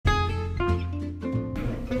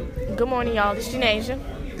Good morning, y'all. This is Janasia.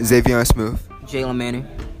 Xavier Smooth. Jalen Manning.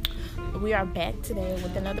 We are back today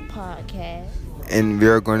with another podcast. And we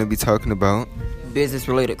are going to be talking about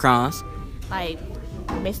business-related crimes. Like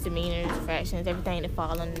misdemeanors, infractions, everything that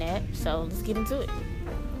fall under that. So let's get into it.